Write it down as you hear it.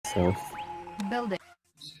itself. Building.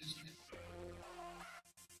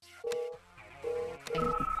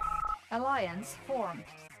 Alliance formed.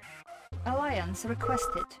 Alliance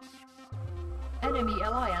requested. Enemy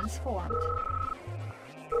alliance formed.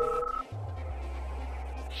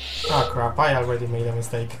 Ah crap, I already made a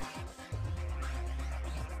mistake.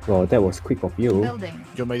 Well, that was quick of you. Building.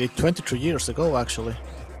 You made it 23 years ago, actually.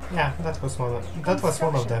 Yeah, that was one of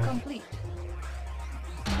them. Complete.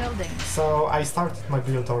 Building. So I started my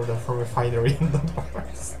build order from refinery in the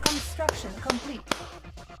bars. Construction complete.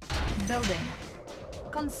 Building.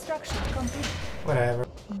 Construction complete. Whatever.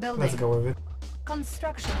 Building. Let's go with it.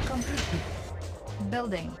 Construction complete.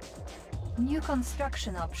 Building. New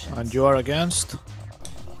construction options. And you are against?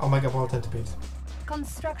 OmegaBolt and Pit.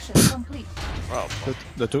 Construction complete. Well,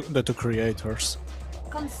 the two creators.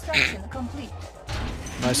 Construction complete.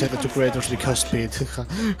 I say the two creators because Pete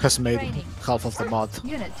has made half of the mod.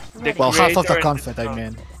 Unit ready. Well, half of the Confed, I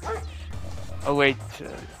mean. Oh wait,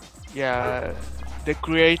 yeah, the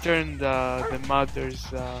creator and the mother's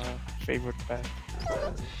favorite pet.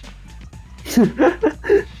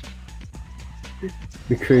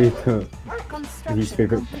 The creator Construction his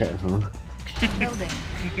favorite complete. pet, huh? Building.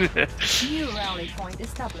 New rally point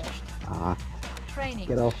established. Ah, Training.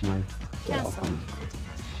 get off my... Get off Cancel.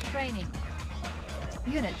 my... Training.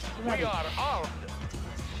 Unit ready. Oh,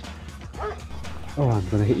 I'm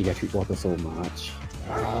gonna hate electric water so much.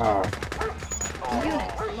 Ah.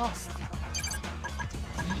 Unit lost.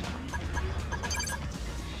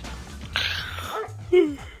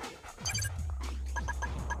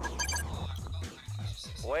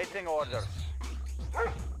 Waiting orders.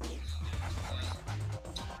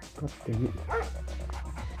 God dang it.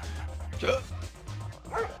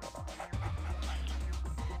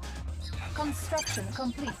 Construction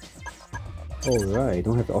complete. Alright,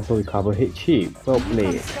 don't have to auto recover hit cheap. Well New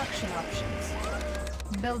played. construction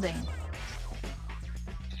options. Building.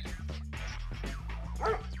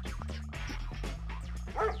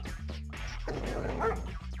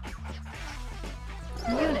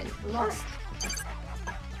 Unit lost.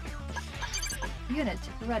 Unit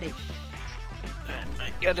ready. I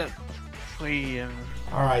gotta play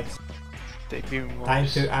Alright, debut mode. time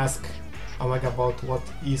to ask OmegaBolt what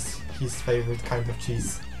is his favorite kind of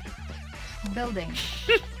cheese. Building.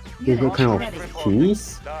 Favorite kind ready. of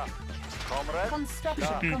cheese? Comrade,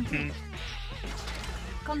 Construction complete.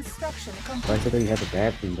 Construction Why complete. should you have a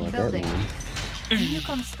bad thing about that Building. one? New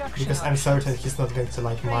construction Because I'm options. certain he's not going to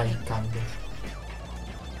like my kind of.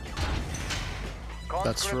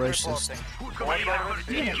 That's racist.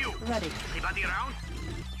 Unit ready.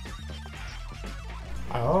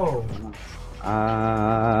 Oh,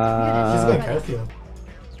 he's going ready. airfield.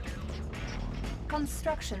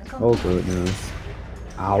 Construction Oh complete. goodness.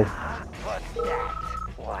 Ow. what's that?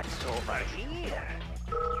 What's over here?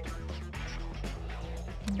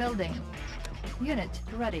 Building. Unit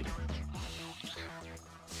ready.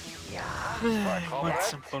 One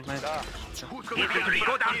simple man.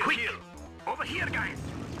 Go down quick! Over here, guys!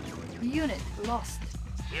 Unit lost.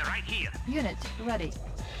 We're right here. Unit ready.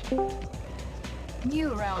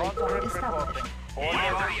 New rally point established.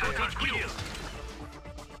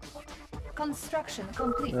 Construction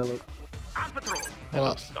complete. Hello. On patrol.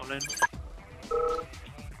 Well, Stolen.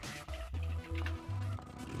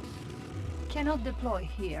 Cannot deploy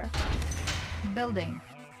here. Building.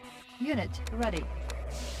 Unit ready.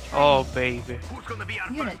 Oh baby. Who's gonna be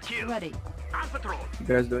our Unit first kill? ready. On patrol. You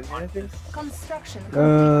guys doing anything? Construction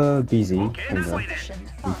complete. Busy. Kinda. Insufficient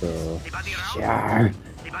funds. With Anybody around? yeah,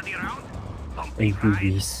 Anybody around? Bumpy ride.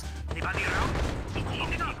 APVs. Anybody around? It's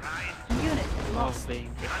easy to ride. Unit Oh lost. baby.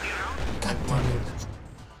 Anybody around? God damn it.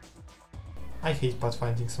 I hate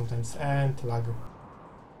pathfinding sometimes and Lago.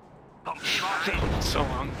 Bumpy ride. So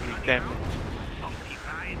hungry, damn it. Bumpy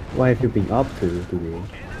ride. What have you been up to today?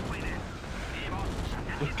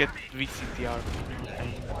 Look at VCTR.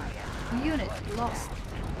 Unit lost.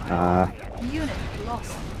 Unit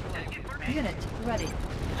lost. Unit ready.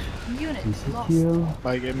 Unit lost. here.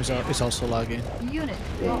 my game is also lagging. Unit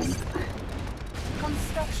lost.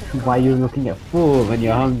 Construction Why are you complete. looking at food when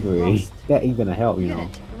you're Unit hungry? lost. That ain't gonna help, you know.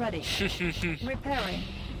 Unit ready. Repairing.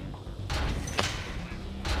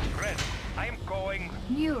 Red, I'm going.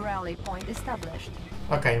 New rally point established.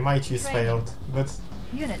 Okay, my cheese failed, but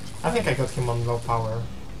Unit I think I ready. got him on low power.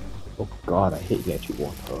 Oh god, I hate electric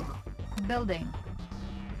water. Building.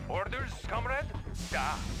 Orders, comrade?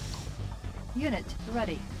 Da. Unit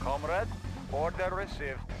ready. Comrade, order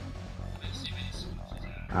received.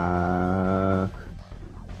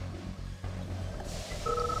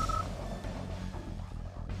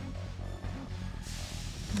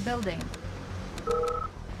 Building.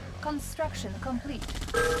 Construction complete.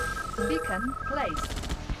 Beacon placed.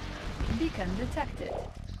 Beacon detected.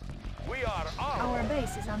 We are armed. Our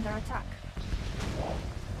base is under attack.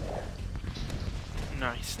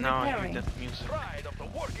 Nice, now I hear Repairing. that music. Pride of the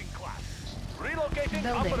working class. Relocating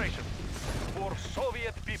Building. operation. For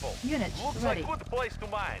Soviet people. Unit Looks ready. like good place to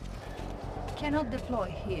mine. Cannot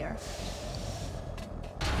deploy here.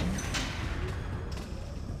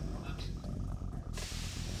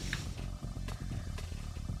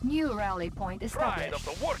 New rally point Pride established. of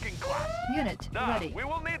the working class. Unit Now, ready. we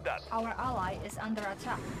will need that. Our ally is under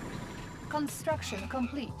attack. Construction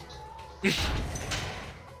complete.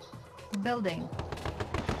 Building.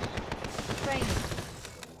 Training.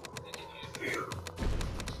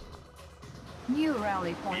 New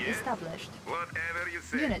rally point Yes. established. Whatever you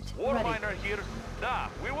say. Unit War ready. miner here. Nah,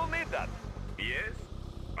 we will need that. Yes,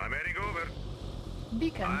 I'm heading over.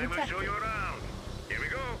 Beacon I will show detected. you around. Here we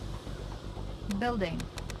go. Building.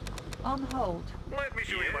 On hold. Let me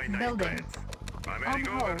show you my nice Building. plans. I'm On heading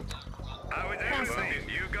over. hold. How is Cancel.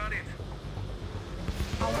 everybody? You got it.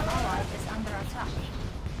 Our ally is under attack.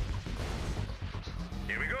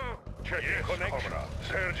 Here we go. Checking connection.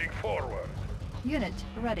 Surging forward. Unit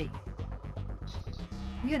ready.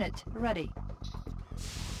 Unit ready.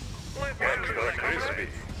 Let me show you my crispy.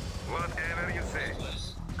 Whatever you say.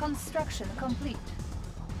 Construction complete.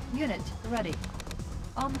 Unit ready.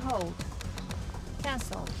 On hold.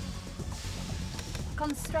 Cancel.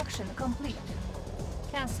 Construction complete.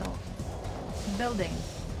 Cancel. Building.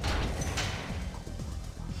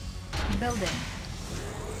 Building.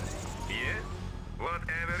 Yes,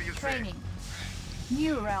 whatever you say. Training.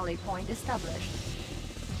 New rally point established.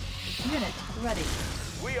 Unit ready.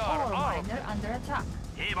 We are Ore armed. miner under attack.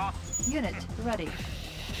 Hey, boss. Unit ready.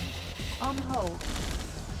 On hold.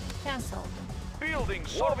 Cancel. Building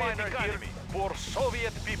Soviet economy for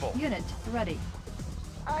Soviet people. Unit ready.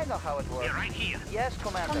 I know how it works. You're right here. Yes,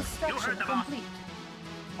 Commander. Construction the boss. complete.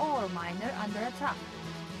 Ore miner under attack.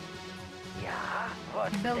 Yeah,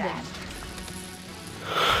 what's Building. that?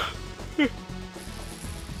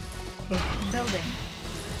 Building.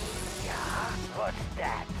 Yeah, what's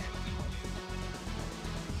that?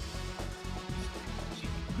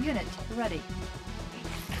 Unit ready.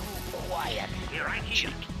 Too quiet. You're right here.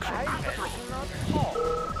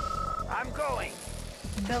 I'm going.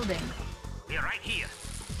 Building. You're right here.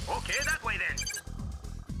 Okay, that way then.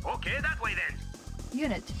 Okay, that way then.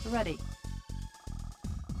 Unit ready.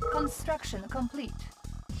 Construction complete.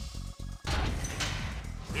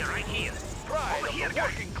 You're right here. Pride of the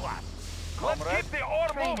working class. Let's Comrade. keep the ore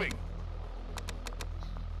Training. moving.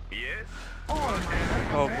 Yes. Ore miner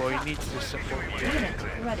Oh under boy, attack. needs the support here. Unit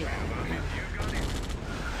ready.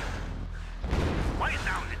 Quiet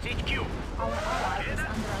down, it's HQ. Our ally is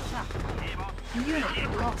under attack. Hey, boss.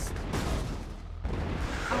 Unit lost.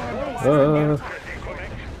 Our base is under attack.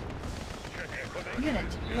 Unit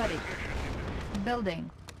ready. Building.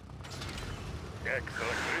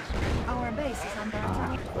 Excellent. Our base is under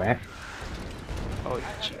attack. Crap. Oh,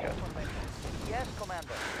 it's Chica. Yes,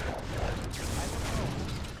 Commander.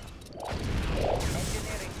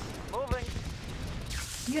 Engineering. Moving.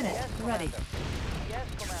 Unit Yes, ready. Commander. Yes,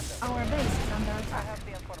 Commander. Our base is under I attack. have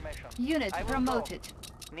the information. Unit I will promoted.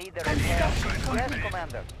 Need the repair. Construction Yes, complete.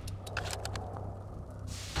 Commander.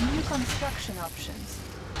 New construction options.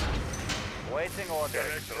 Waiting order.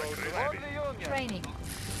 Excellent. For the Union. Training.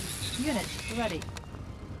 Unit ready.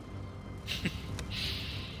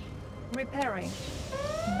 Repairing.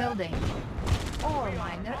 Building. Ore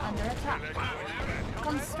miner under attack.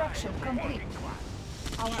 Construction complete.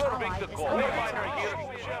 Our Serving ally the is goal. under Miner attack.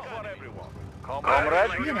 here. Chef for everyone.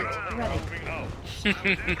 Comrade. Unit ready.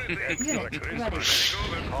 Unit ready.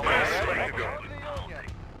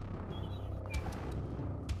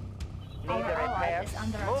 Need Our the ally repair. is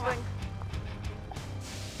under Moving. attack.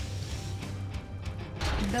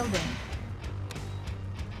 Building.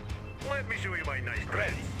 Let me show you my nice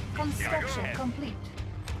friends. Construction complete.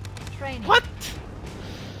 Training. What?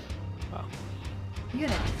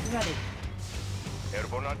 Unit ready.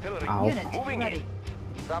 Airborne artillery. Ow. Unit Moving ready.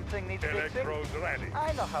 Something needs fixing. Electrodes ready.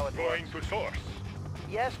 I know how it Going works. to source.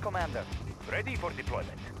 Yes, Commander. Ready for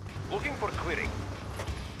deployment. Looking for clearing.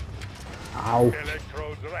 Ow.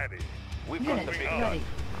 Electrodes ready. We've got Unit the big ready.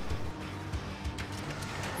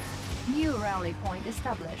 New rally point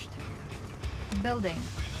established. Building.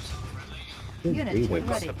 Unit Really? We've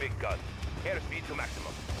got ready. the big gun. Airspeed to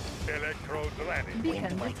maximum. Electrodes ready.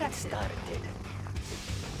 Beacon detected.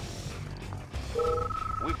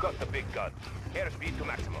 We've got the big gun. Airspeed to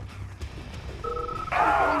maximum.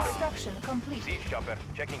 Construction complete. Siege chopper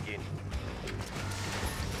checking in.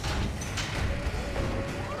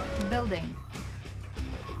 Building.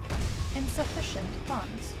 Insufficient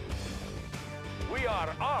funds. We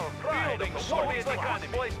are all proud of the Soviet economy.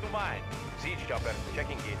 Place to mine. Siege chopper,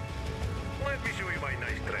 checking in. Let me show you my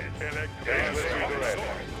nice threads.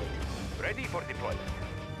 Ready for deployment.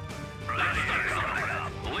 Let's start something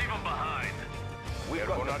up. Leave them behind. We've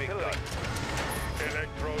got a big gun.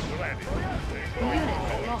 Electrodes ready.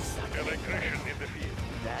 Unit lost. Electrician in the field.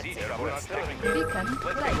 Siege chopper, checking in. Beacon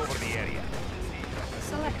Let's take over placed. the area.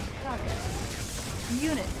 Select target.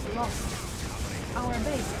 Unit lost. Our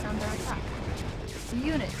base is under attack.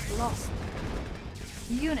 Unit lost.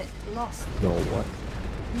 Unit lost. No, what?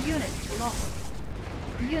 Unit lost.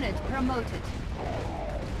 Unit promoted.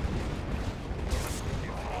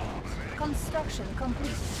 Construction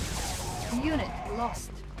complete. Unit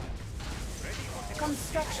lost.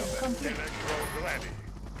 Construction complete. Electrodes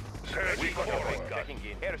ready. We've got a big Forward. gun. Checking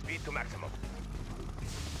in. Airspeed to maximum.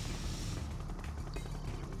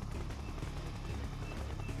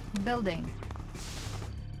 Building.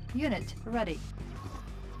 Unit ready.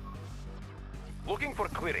 Looking for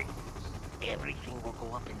clearing. Everything will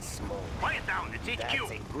go up in smoke. Quiet down, it's HQ.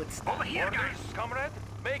 That's a good start. Over here, guys. Comrade,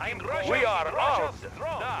 making Russia. We are Russia armed.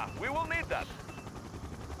 Nah, we will need that.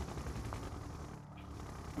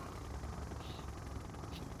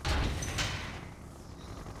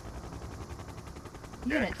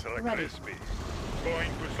 Unit Extra ready. crispy. Going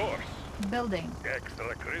to source. Building.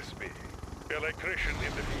 Extra crispy. Electrician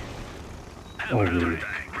in the field. Oh, really?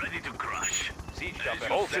 Ready to crush. Siege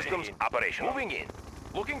chopper. All systems operational. Moving in.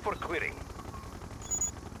 Looking for clearing.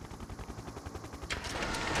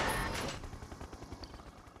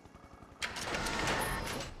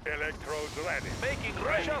 Electrodes ready. Making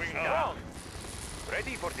Russia Moving strong.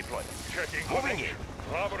 Ready for deployment. Checking Moving connection.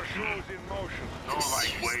 Rubber shoes in motion. No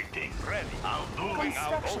like waiting. Ready. I'll do Moving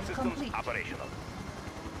out. All Construction systems complete. operational.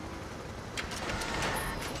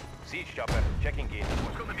 Siege chopper. Checking in.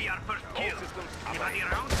 Who's gonna be our first All kill? systems Anybody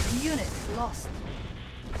operational. around? Unit lost.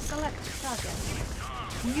 Select target.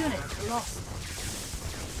 Unit lost.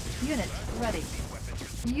 Unit ready.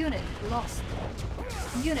 Unit lost.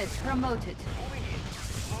 Unit promoted.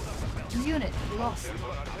 Unit lost.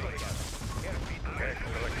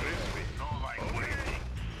 Extra crispy. No like waiting.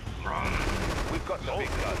 We've got the big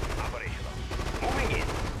gun operational. Moving in.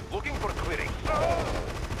 Looking for clearing.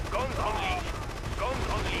 Guns unleashed. Guns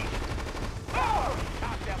unleashed.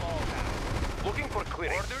 Shot them all down. Looking for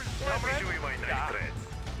clearing. Orders? Let me show you my nice threads.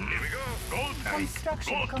 Here we go. Gold tank.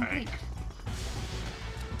 Construction Gold complete. tank.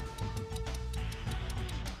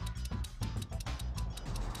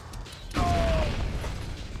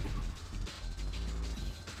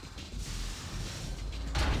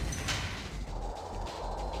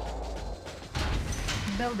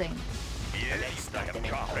 Building. Yes.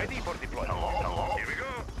 Ready for deployment. Hello. Here we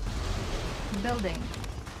go. Building.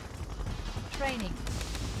 Training.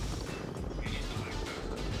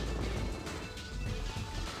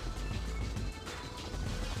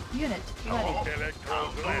 Unit ready.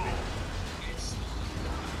 Electrodes ready.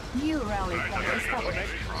 New rally point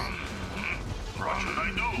established. Russian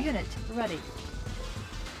I know. Unit ready.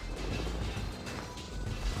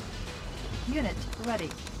 Unit ready.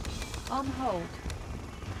 On hold.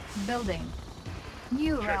 Building.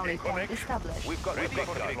 New rally point established. We've got ready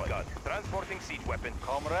for the big gun. Transporting siege weapon.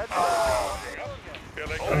 Comrade.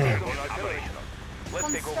 Electrician. Operational.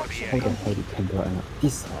 Let's take over the Construction. How the area. hell did it turn out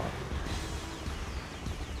this hard?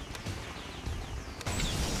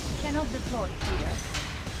 Cannot deploy here.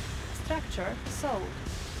 Structure sold.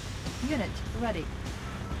 Unit ready.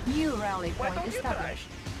 New rally point Weapon established.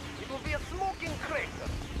 utilized. It will be a smoking crater.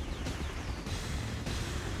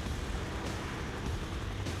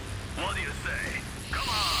 What do you say? Come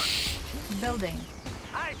on. Building.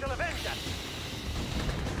 I shall avenge that.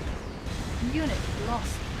 Unit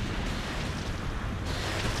lost.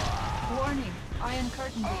 Warning. Iron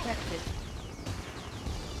curtain detected.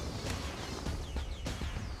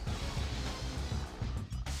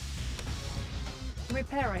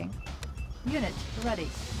 Repairing. Unit ready.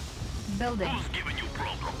 Building. Who's giving you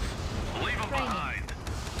problems? Leave them Training. behind.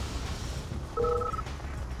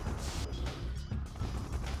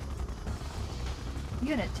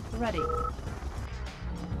 Unit ready.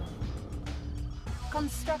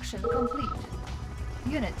 Construction complete.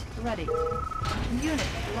 Unit ready. Unit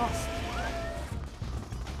lost.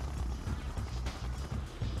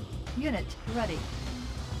 Unit ready.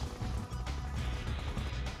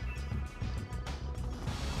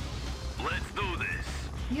 Let's do this.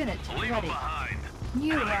 Unit Leave them ready. behind.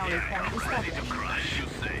 New rally point Ready to established. crush, you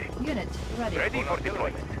say? Unit ready. Ready for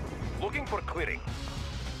deployment. Looking for clearing.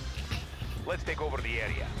 Let's take over the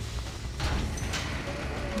area.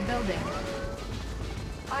 Building.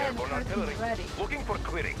 Iron Airborne curtain artillery. ready. Looking for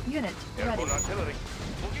clearing. Unit ready. Airborne artillery.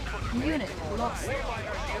 Looking for Unit lost.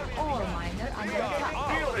 Ore miner under attack.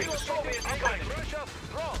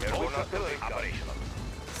 Airborne artillery operational.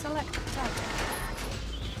 Select target.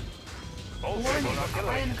 All Warning, airborne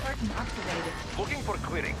artillery. iron curtain activated. Looking for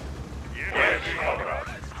clearing. Yes, comrade.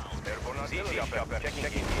 Airborne artillery chopper. Checking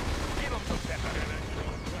in. Give them some pepper.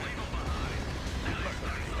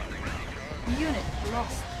 Unit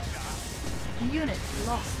lost. Unit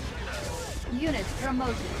lost. Unit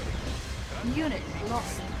promoted. Unit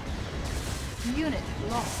lost. Unit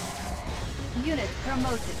lost. Unit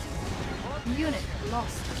promoted. Unit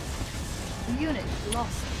lost. Unit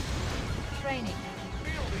lost. Training.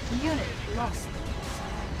 Unit lost.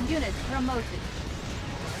 Unit promoted.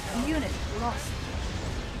 Unit lost.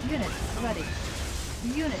 Unit ready.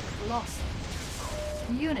 Unit lost.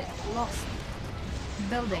 Unit lost.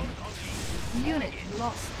 Building. Unit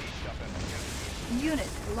lost. Unit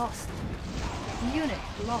lost. Unit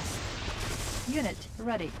lost. Unit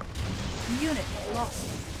ready. Unit lost.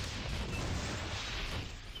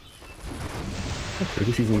 Okay,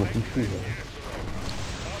 this isn't looking too well.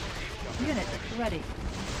 Unit ready.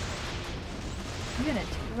 Unit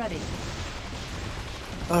ready.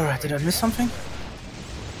 Alright, did I miss something?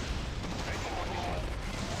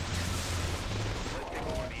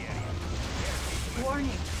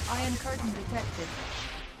 Warning, iron curtain detected.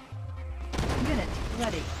 Unit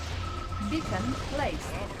ready. Beacon placed.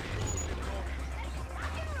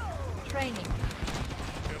 Training.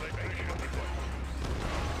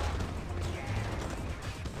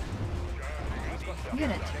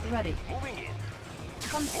 Unit ready. Moving in.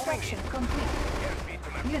 Construction complete.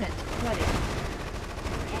 Unit ready.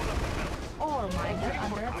 Ore miner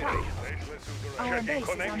under attack. Our base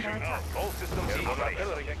is under attack. All systems airborne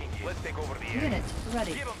artillery. Let's take over the area. Unit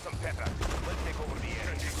ready. Give them some pepper. Let's take over the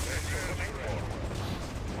area.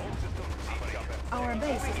 All systems chopper. Our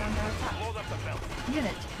base is under attack. Load up the belt.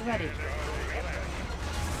 Unit ready.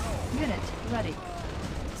 Unit ready.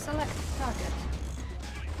 Select target.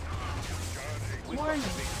 Warning,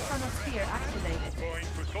 chronosphere activated. Going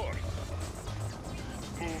to source.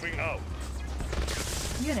 Moving out.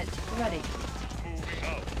 Unit ready. Moving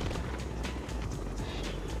out.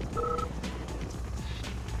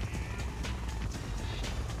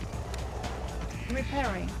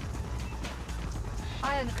 Repairing.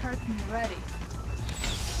 Iron curtain ready.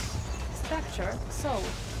 Structure sold.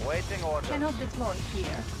 Waiting order. Cannot deploy here.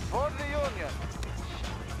 For the Union.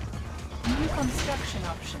 New construction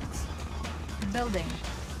options. Building.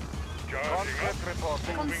 Charging up. Conscript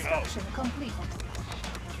reporting. Construction complete.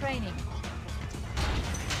 Training.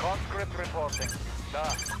 Conscript reporting.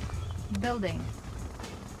 Da. Building.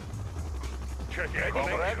 Checking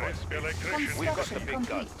Comrade. connections. Electrician. Construction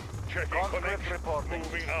complete. Checking Conscript connection. reporting.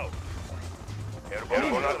 Moving out.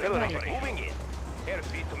 Airborne artillery. Ready. Moving in.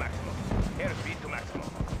 Airspeed to maximum. Airspeed to maximum.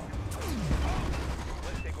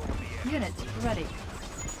 Let's take over the area. Unit ready.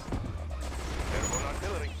 Airborne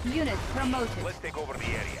artillery. Unit promoted. Let's take over the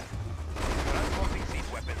area. Transporting siege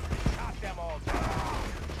weapons. Shot them all down.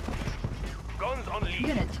 Guns unleashed.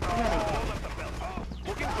 Unit ready. Hold up the belt.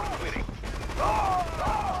 Looking for clearing.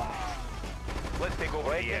 Let's take over the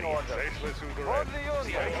Waiting area. order. Faceless who the For red. the Airborne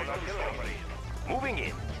Union. artillery. Moving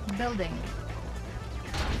in. Building.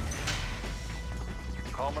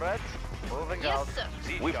 Comrades, moving out.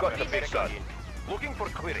 Siege We've got the big gun. Looking for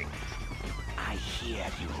clearing. I hear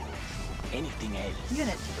you. Anything else?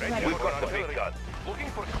 Unit Ready. ready. We've got the big gun. Looking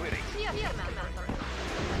for clearing.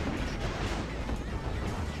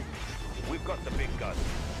 We've got the big gun.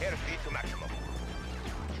 Airspeed to maximum.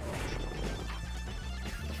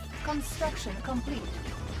 Construction complete.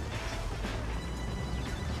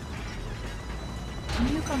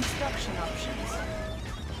 New construction options.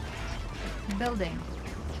 Building.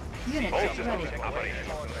 Unit All ready. systems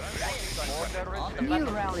operational. New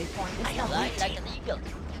rally point established. Like an eagle.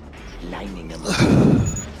 Lining them up.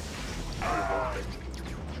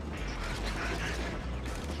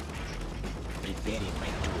 Preparing my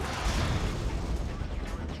tool.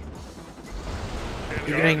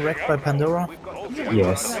 You're getting wrecked by Pandora?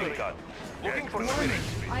 Yes. Looking for clearing.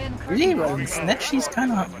 Iron Really? curtain. Well, Snatchy's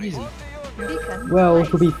kinda easy. Beacon. Well,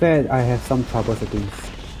 to be placed. fair, I have some troubles against.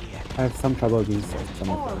 I have some trouble against some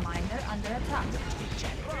of Ore them. miner under attack.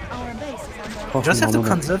 Our base is under You attack. Just have to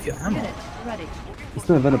conserve your ammo. Unit ready. It's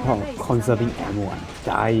not even about conserving ammo. I'm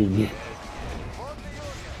dying.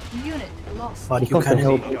 Unit lost. But you Because the can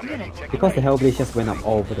Unit. Hellblade just went up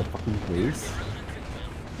all over the fucking place.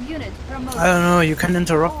 Unit promoted. I don't know, you can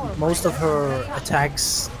interrupt most of her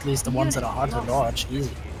attacks, at least the ones that are hard to dodge, easy.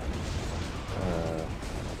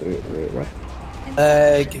 Wait, what?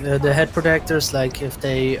 Like the head protectors, like if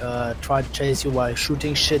they try to chase you while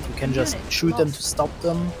shooting shit, you can just shoot them to stop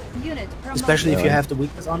them. Especially if you have the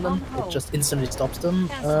weakness on them, it just instantly stops them.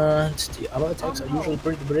 And the other attacks are usually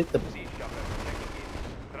pretty predictable.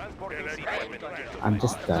 I'm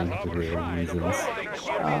just dying for the wrong reasons.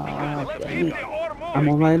 Damn it. I'm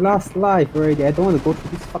on my last life already. I don't want to go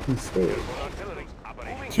through this fucking stage.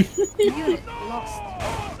 Unit lost.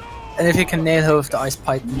 And if you can nail her with the ice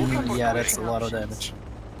pipe, yeah, that's a lot of damage.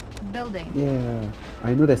 Building. Yeah,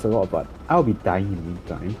 I know there's a lot, but I'll be dying in the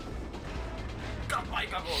meantime. Got my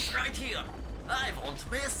goggles right here. I won't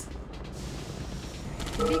miss.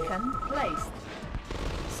 Beacon placed.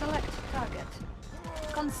 Select target.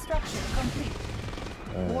 Construction complete.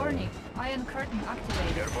 Warning, iron curtain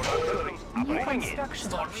activated. New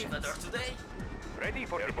construction options. Ready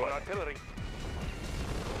for airborne artillery.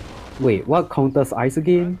 Wait, what counters ice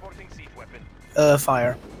again?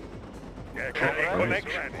 Fire.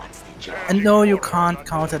 Connection. And no, you can't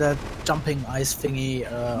counter that jumping ice thingy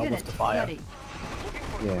Unit with the fire. ready.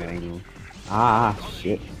 Yeah, I know. Ah,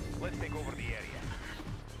 shit. Let's take over the area.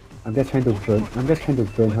 I'm just trying to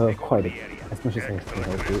burn her quite as much as I can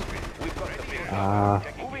help it. Ah,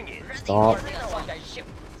 stop.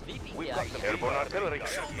 Airborne artillery.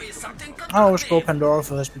 I always go Pandora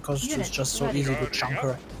first because it's just so easy to jump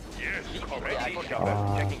her.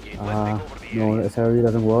 No, that really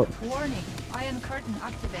doesn't work. Warning, iron curtain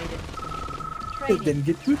activated. It Training. didn't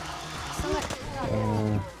get good. Select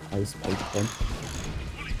target. Ice pipe then.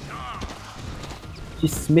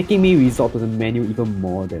 She's making me resort to the menu even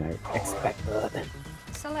more than I expected.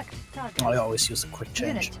 Select target. I always use a quick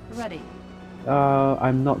change. Unit ready.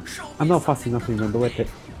 I'm not fast enough to remember where to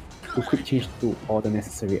quick change to all the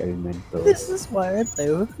necessary elementals. This is why I play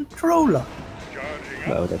with a controller.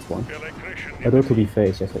 Well, that's one. Although to be fair,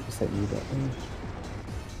 it's just like you said me that.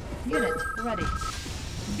 Unit ready.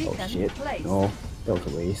 Oh Beacon shit! placed. No, that was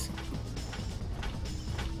a waste.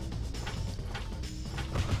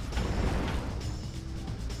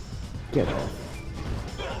 Get off.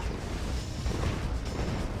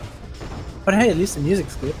 But hey, at least the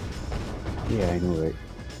music's good. Yeah, I know, right?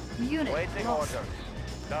 Unit Waiting lost. order.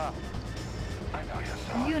 Da.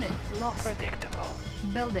 Unit lost. Predictable.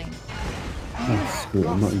 Building. Oh, screw it,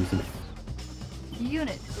 I'm not using it.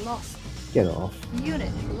 Unit lost. Get off.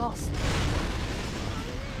 Unit lost.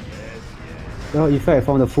 Well, in fact, I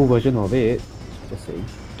found a full version of it. Just saying.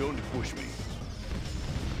 Don't push me.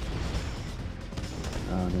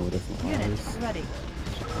 No, that's not Unit ours. ready.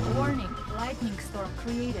 Warning, lightning storm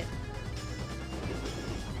created.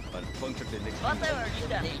 I'll puncture the next Whatever you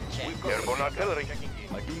need. Airborne artillery.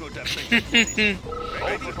 I do not have things.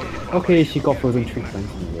 Okay, she got frozen 3 times in a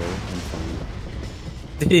row. I'm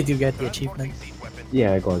fine. Did you get the achievement?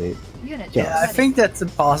 Yeah, I got it. Unit Yeah, Yeah, I ready. think that's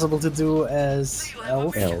impossible to do as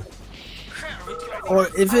elf. L. Or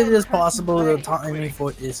if it is possible, the timing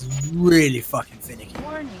for it is really fucking finicky.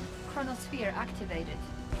 Warning, chronosphere activated.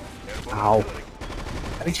 Ow.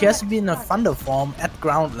 I mean, she has to be in a thunder form at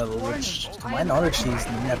ground level, which, to my knowledge, she's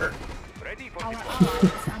never. Our ally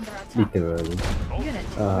is under attack. Literally. Unit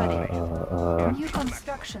ready. New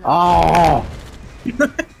construction. Oh!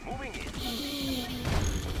 Moving in.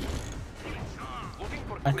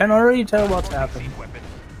 I can already tell what's happening.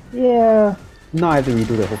 Yeah. Now I have to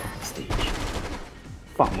redo the whole fucking stage.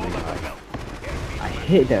 Fuck my life. I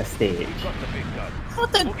hate that stage.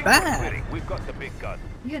 Not that bad. We've got the big gun.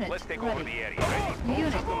 Unit Let's take over the ready. area. Ready?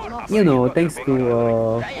 Unit lost. You know, thanks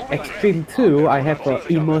to Extreme 2, I have an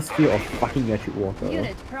immense fear of fucking electric water.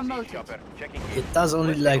 Unit promoted. Chopper, checking in. It does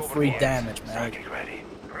only like 3 damage, man. Ready.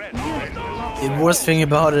 Unit lost. The worst thing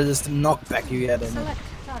about it is the knockback you get in it. Select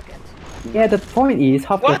target. Yeah, the point is,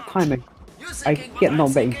 half the time I get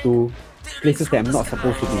knocked back into places that I'm not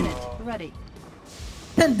supposed to be. Unit ready.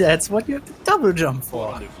 And that's what you have to double jump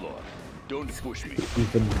for. On the floor. Don't push me.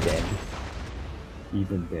 Even then.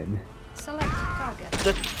 Even then. Select target.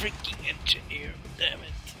 That freaking engineer, damn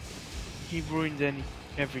it. He ruined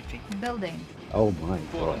everything. Building. Oh my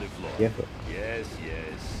Four on god. the floor. Yeah, Yes,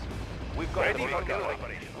 yes. We've got ready for gun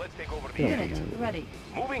operation. Let's take over the Yeah. area. Unit ready.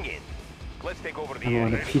 Moving in. Let's take over the I'm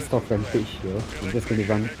on a area. pissed off rampage here. I'm just gonna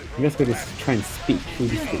try and speed through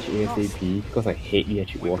this stage ASAP because I hate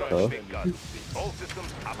electric We've got the water. big gun. All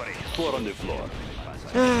systems operational. Four on the floor.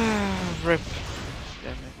 Rip.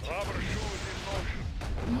 Damn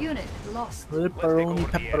it. Unit lost. Pepperoni,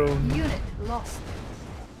 pepperoni. Unit lost.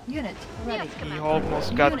 Unit ready. He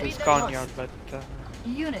almost got his Conyard, but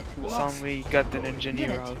Unit lost. suddenly got an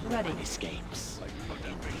engineer Unit out. ready. Escapes.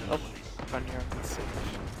 Oh, Conyard is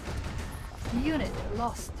safe. Unit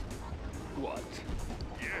lost. What?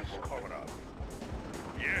 Yes, Comrade.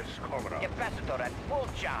 Yes, comrade. Capacitor at full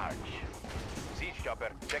charge. Siege chopper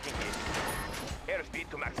checking in. Airspeed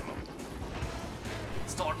to maximum.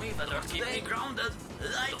 Stormy weather, keep me grounded.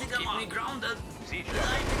 Lighting them up. Keep me grounded. Siege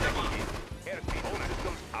chopper checking in. Airspeed all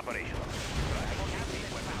systems operational.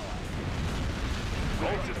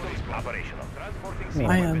 All systems operational. Transporting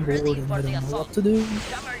I am bored and I don't know what to do.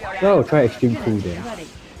 Well, try extreme cool then. Ready.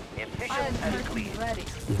 efficient Iron and curtain clean. ready.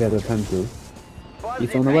 If you have the time to.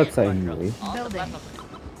 It's on the website anyway. Building.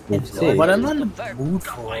 Let's No, see. but I'm not in the mood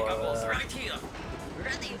for. Right here.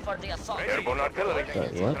 Ready for the assault. Airborne artillery.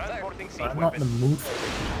 Sorry, what? Transporting siege I'm not in the weapons. mood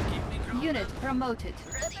for Unit promoted.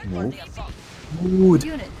 Ready for No. the assault. mood.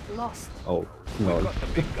 Unit lost. Oh, lol.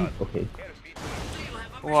 Okay.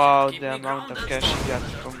 Wow, the amount of cash you got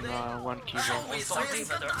from one kilo. Stormy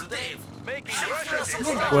weather today. Making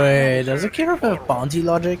Russia Wait, does a killer have bounty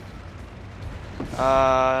logic?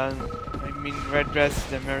 I mean, Red Dress,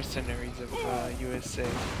 the mercenaries of USA.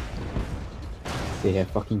 They have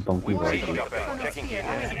fucking bounty siege rights. chopper checking in.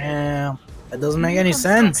 Yeah, that doesn't make any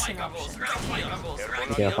sense.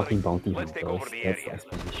 They are fucking bounty Let's take hunters. over the That's the area.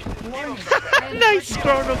 explanation. Warning. Nice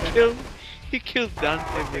chrono kill! He killed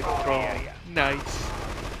Dante with chrono. Nice.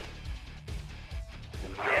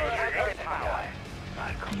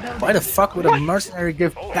 Why the fuck would a mercenary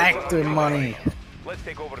give back the money? Let's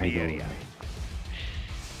take over I the know. area.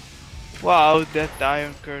 Wow, that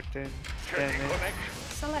Iron Curtain. Damn it.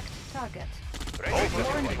 Select target. Ready.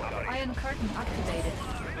 Warning. Iron curtain activated.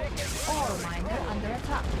 Ore miner under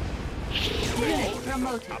attack. Unit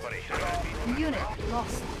promoted. Unit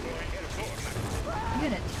lost.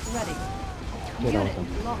 Unit ready. Get out Unit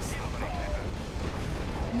of lost.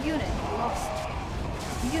 Unit lost.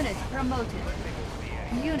 Unit promoted.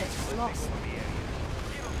 Unit lost.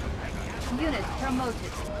 Unit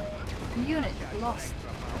promoted. Unit lost.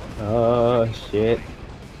 Oh shit.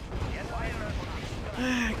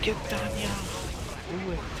 Get Danya. Do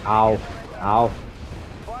it. Ow. Ow.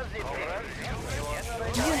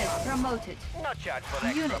 Unit promoted. Not charged for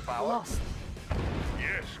extra Unit power. lost.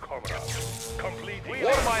 Yes, comrade. Complete.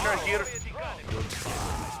 War miner here.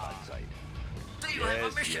 Do you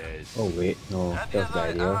have a mission? Oh wait, no, that's the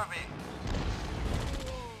idea.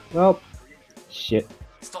 Well, shit.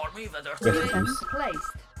 Stormy weather Yes, today. System please.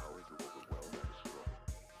 placed.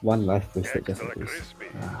 One life wasted just in Excellent, case. crispy.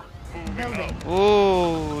 Ah, Building.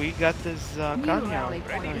 Oh, he got his New Kanya. rally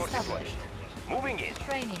point Nice. established. Moving in.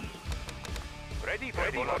 Training. Ready for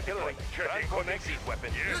airborne artillery. Transporting siege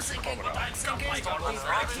weapons. You thinking what I'm thinking? Stormy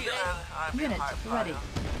right here. Unit ready.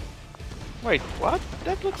 Wait, what?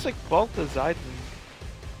 That looks like Balta's Island.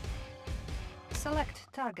 Select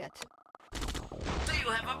target. Do you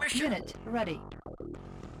have a mission? Unit ready.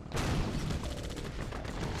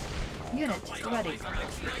 Unit ready. Right here.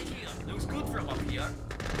 Looks good from up here.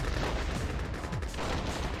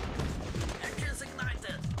 Engines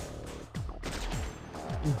ignited.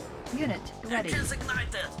 Unit ready. Engines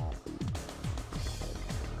ignited.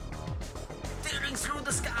 Tearing through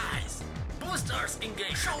the skies. Boosters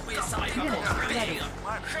engage. Show me something Unit right ready. here.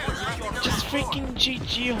 Lighting them Just up. freaking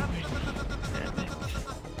GG already. Damn it.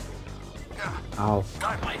 ow.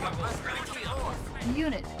 Right here.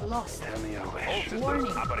 Unit lost.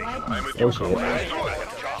 Warning. Lightning. Oh shit. Orders,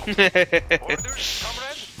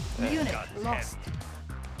 comrade. Unit lost.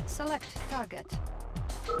 Select target.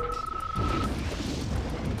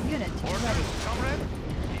 Unit ready. Comrade.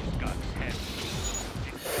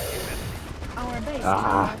 Our base is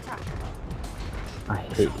Ah. under attack. I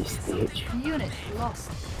hate this stage. Unit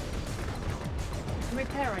lost.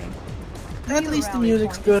 Repairing. At least the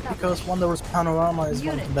music's good because Wanderer's Panorama is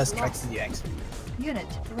one of the best tracks in the X. Unit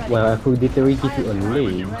ready. Well, I could literally give you a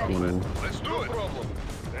link to Let's do it. Problem.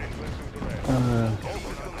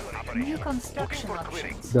 New construction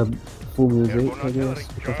options. the full music, I guess,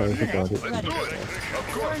 because I already got it. Ready. Of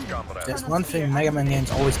course, comrade. There's one thing Mega Man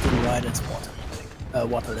games always do right, it's water music.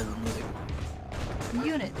 Water level music.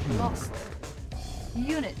 Unit lost.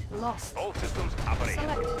 Unit lost. All systems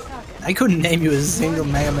operational. Select target. I couldn't name you a single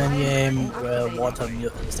Mega Man game where water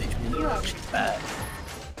stage music You is are actually bad.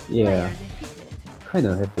 Yeah, player defeated.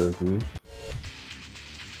 kinda have to agree.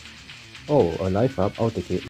 Oh, a life up, I'll take it.